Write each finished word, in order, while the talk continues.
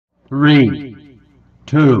3,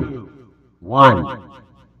 2, 1.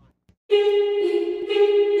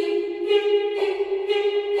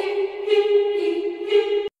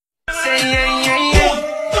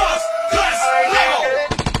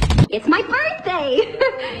 It's my birthday!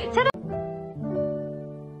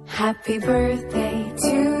 Happy birthday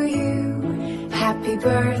to you. Happy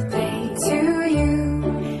birthday to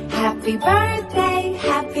you. Happy birthday,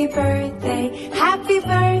 happy birthday, happy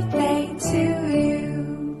birthday to you.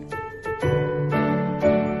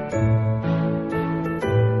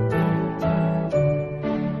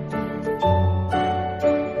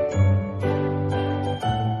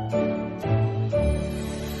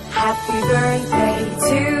 Happy birthday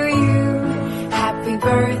to you. Happy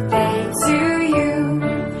birthday to you.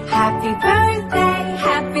 Happy birthday,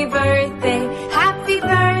 happy birthday, happy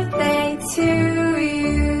birthday to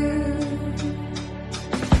you.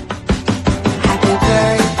 Happy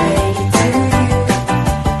birthday to you.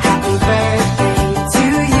 Happy birthday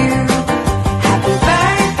to you. Happy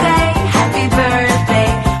birthday, happy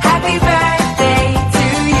birthday, happy birthday to you.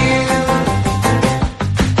 Happy birthday to you.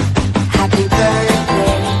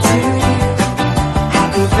 Happy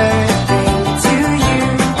birthday to you.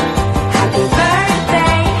 Happy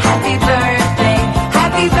birthday, happy birthday,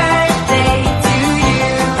 happy birthday to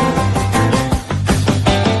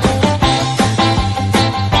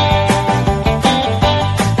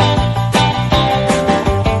you.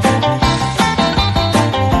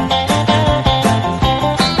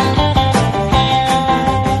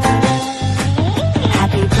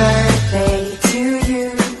 Happy birthday to you.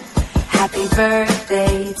 Happy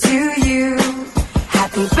birthday to you.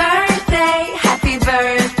 Happy birthday, happy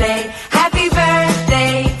birthday, happy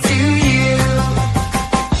birthday to you.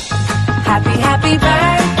 Happy birthday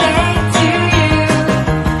to you. Happy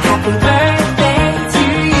birthday to you.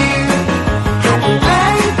 Happy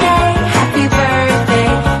birthday, happy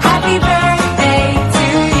birthday, happy birthday to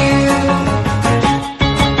you.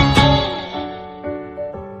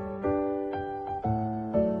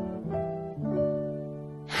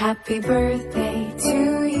 Happy birthday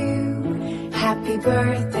to you. Happy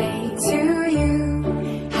birthday to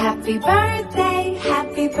you. Happy birthday,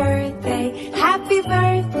 happy birthday, happy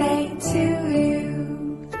birthday to you.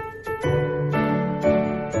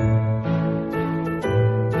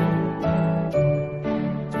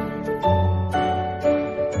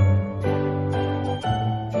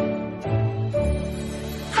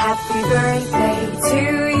 Happy birthday to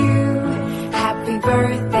you. Happy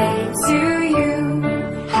birthday to you.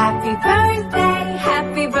 Happy birthday,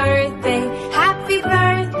 happy birthday, happy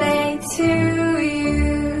birthday to you.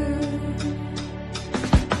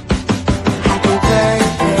 Happy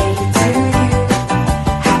birthday to you.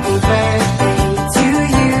 Happy birthday to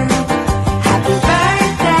you. Happy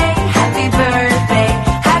birthday, happy birthday,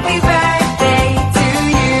 happy birthday to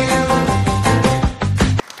you.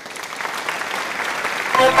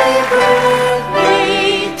 Happy birthday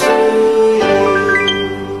to you.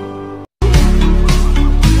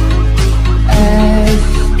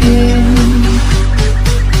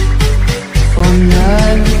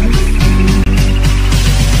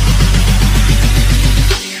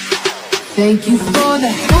 Thank you for the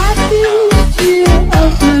happiest year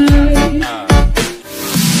of my life.